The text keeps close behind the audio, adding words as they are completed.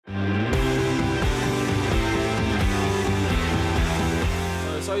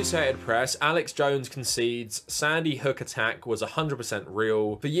Associated Press, Alex Jones concedes Sandy Hook attack was 100%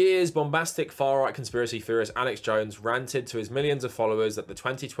 real. For years, bombastic far-right conspiracy theorist Alex Jones ranted to his millions of followers that the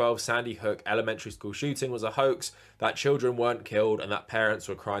 2012 Sandy Hook elementary school shooting was a hoax, that children weren't killed, and that parents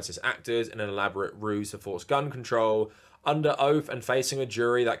were crisis actors in an elaborate ruse to force gun control. Under oath and facing a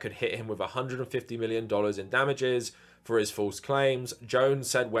jury that could hit him with $150 million in damages for his false claims, Jones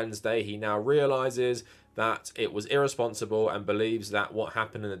said Wednesday he now realizes that it was irresponsible and believes that what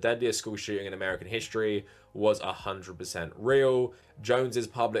happened in the deadliest school shooting in American history was 100% real. Jones's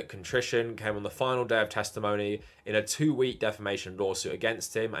public contrition came on the final day of testimony in a 2-week defamation lawsuit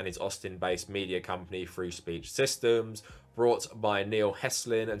against him and his Austin-based media company Free Speech Systems, brought by Neil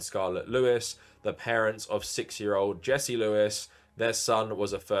Heslin and Scarlett Lewis, the parents of 6-year-old Jesse Lewis. Their son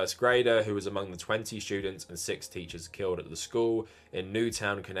was a first grader who was among the 20 students and 6 teachers killed at the school in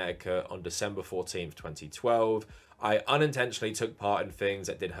Newtown, Connecticut on December 14th, 2012. I unintentionally took part in things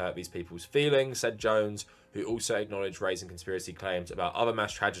that did hurt these people's feelings, said Jones, who also acknowledged raising conspiracy claims about other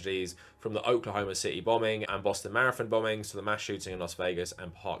mass tragedies from the Oklahoma City bombing and Boston Marathon bombings to the mass shooting in Las Vegas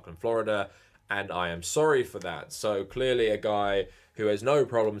and Parkland, Florida. And I am sorry for that. So clearly a guy who has no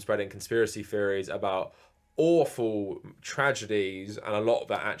problem spreading conspiracy theories about awful tragedies, and a lot of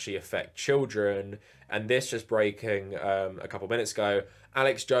that actually affect children. And this just breaking a couple minutes ago,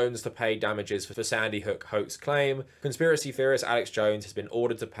 Alex Jones to pay damages for Sandy Hook hoax claim. Conspiracy theorist Alex Jones has been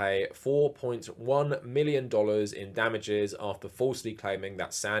ordered to pay $4.1 million in damages after falsely claiming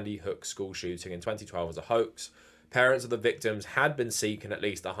that Sandy Hook school shooting in 2012 was a hoax. Parents of the victims had been seeking at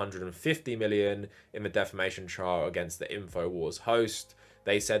least $150 million in the defamation trial against the InfoWars host.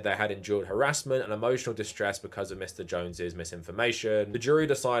 They said they had endured harassment and emotional distress because of Mr. Jones's misinformation. The jury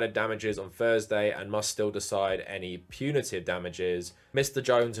decided damages on Thursday and must still decide any punitive damages. Mr.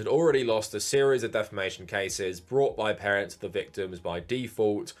 Jones had already lost a series of defamation cases brought by parents of the victims by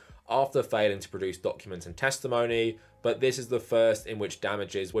default after failing to produce documents and testimony, but this is the first in which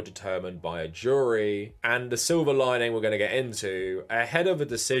damages were determined by a jury. And the silver lining we're going to get into, ahead of a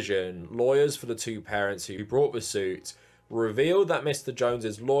decision, lawyers for the 2 parents who brought the suit revealed that Mr.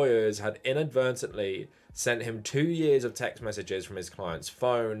 Jones's lawyers had inadvertently sent him 2 years of text messages from his client's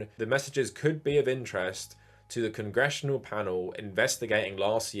phone. The messages could be of interest to the congressional panel investigating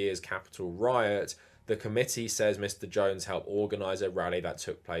last year's Capitol riot. The committee says Mr. Jones helped organize a rally that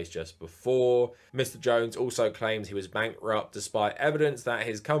took place just before. Mr. Jones also claims he was bankrupt despite evidence that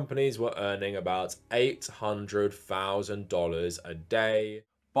his companies were earning about $800,000 a day.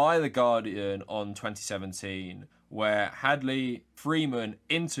 By The Guardian on 2017, where Hadley Freeman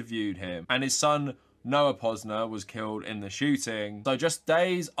interviewed him, and his son Noah Posner was killed in the shooting. So just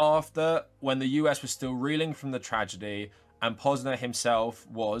days after, when the US was still reeling from the tragedy, and Posner himself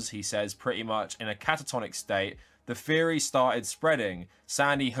was, he says, pretty much in a catatonic state, the theory started spreading.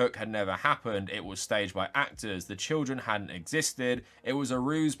 Sandy Hook had never happened. It was staged by actors. The children hadn't existed. It was a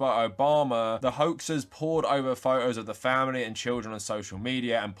ruse by Obama. The hoaxers poured over photos of the family and children on social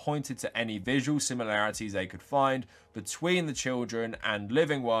media and pointed to any visual similarities they could find between the children and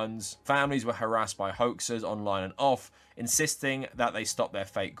living ones. Families were harassed by hoaxers online and off, insisting that they stop their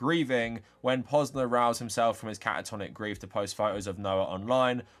fake grieving. When Posner roused himself from his catatonic grief to post photos of Noah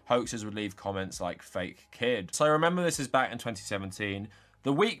online, hoaxers would leave comments like "fake kid." So remember, this is back in 2017.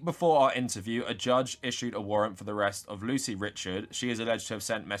 The week before our interview, a judge issued a warrant for the arrest of Lucy Richard. She is alleged to have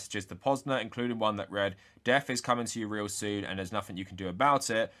sent messages to Posner, including one that read, "Death is coming to you real soon and there's nothing you can do about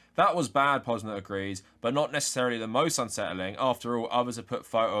it." That was bad, Posner agrees, but not necessarily the most unsettling. After all, others have put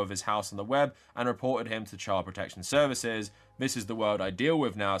photo of his house on the web and reported him to Child Protection Services. "This is the world I deal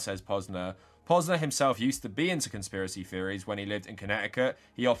with now," says Posner. Posner himself used to be into conspiracy theories when he lived in Connecticut.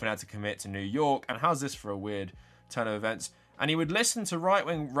 He often had to commit to New York, and how's this for a weird turn of events? And he would listen to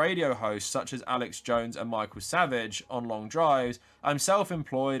right-wing radio hosts such as Alex Jones and Michael Savage on long drives. "I'm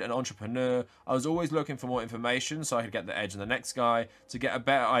self-employed and entrepreneur. I was always looking for more information so I could get the edge on the next guy to get a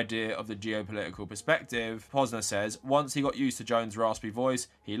better idea of the geopolitical perspective." Posner says once he got used to Jones' raspy voice,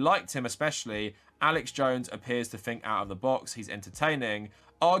 he liked him especially. Alex Jones appears to think out of the box. He's entertaining.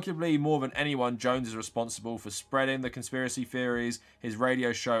 Arguably, more than anyone, Jones is responsible for spreading the conspiracy theories. His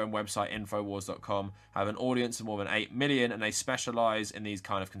radio show and website Infowars.com have an audience of more than 8 million, and they specialize in these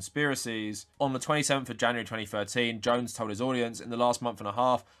kind of conspiracies. On the 27th of January 2013, Jones told his audience, "In the last month and a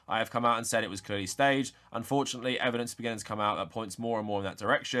half, I have come out and said it was clearly staged. Unfortunately, evidence began to come out that points more and more in that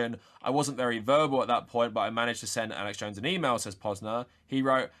direction. I wasn't very verbal at that point, but I managed to send Alex Jones an email," says Posner. He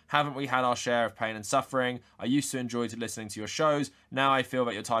wrote, "Haven't we had our share of pain and suffering? I used to enjoy listening to your shows. Now I feel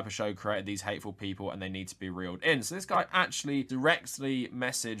that your type of show created these hateful people and they need to be reeled in." So this guy actually directly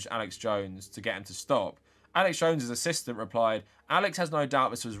messaged Alex Jones to get him to stop. Alex Jones' assistant replied, Alex has no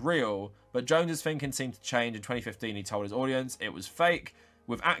doubt this was real, but Jones's thinking seemed to change in 2015. He told his audience it was fake,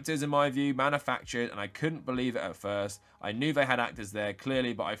 with actors, in my view, manufactured, and I couldn't believe it at first. I knew they had actors there,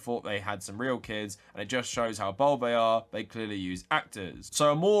 clearly, but I thought they had some real kids, and it just shows how bold they are. They clearly use actors.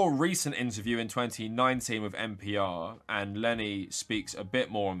 So a more recent interview in 2019 with NPR, and Lenny speaks a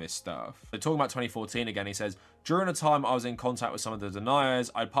bit more on this stuff. They're talking about 2014 again. He says, during the time I was in contact with some of the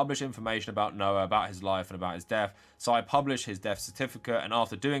deniers, I'd published information about Noah, about his life and about his death. So I published his death certificate, and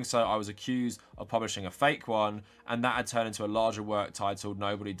after doing so, I was accused of publishing a fake one, and that had turned into a larger work titled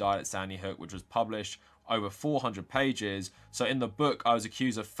Nobody Died at Sandy Hook, which was published over 400 pages. So in the book, I was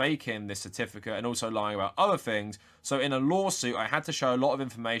accused of faking this certificate and also lying about other things. So in a lawsuit, I had to show a lot of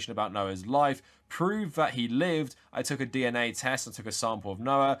information about Noah's life, prove that he lived. I took a DNA test, I took a sample of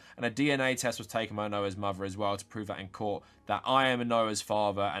Noah, and a DNA test was taken by Noah's mother as well to prove that in court that I am Noah's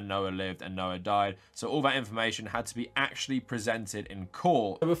father and Noah lived and Noah died. So all that information had to be actually presented in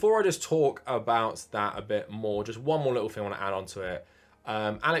court. So before I just talk about that a bit more, just one more little thing I want to add on to it.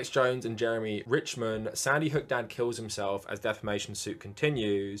 Alex Jones and Jeremy Richmond, Sandy Hook dad kills himself as defamation suit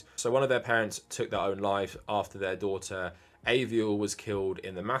continues. So one of their parents took their own life after their daughter Aviel was killed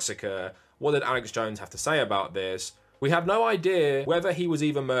in the massacre. What did Alex Jones have to say about this? We have no idea whether he was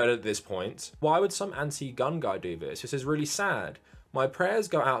even murdered at this point. Why would some anti-gun guy do this? This is really sad. My prayers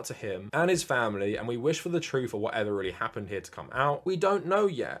go out to him and his family, and we wish for the truth of whatever really happened here to come out. We don't know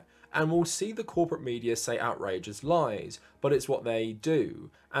yet. And we'll see the corporate media say outrageous lies, but it's what they do.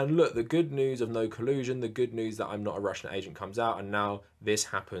 And look, the good news of no collusion, the good news that I'm not a Russian agent comes out, and now this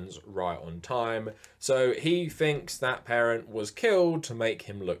happens right on time. So he thinks that parent was killed to make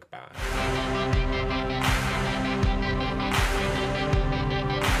him look bad.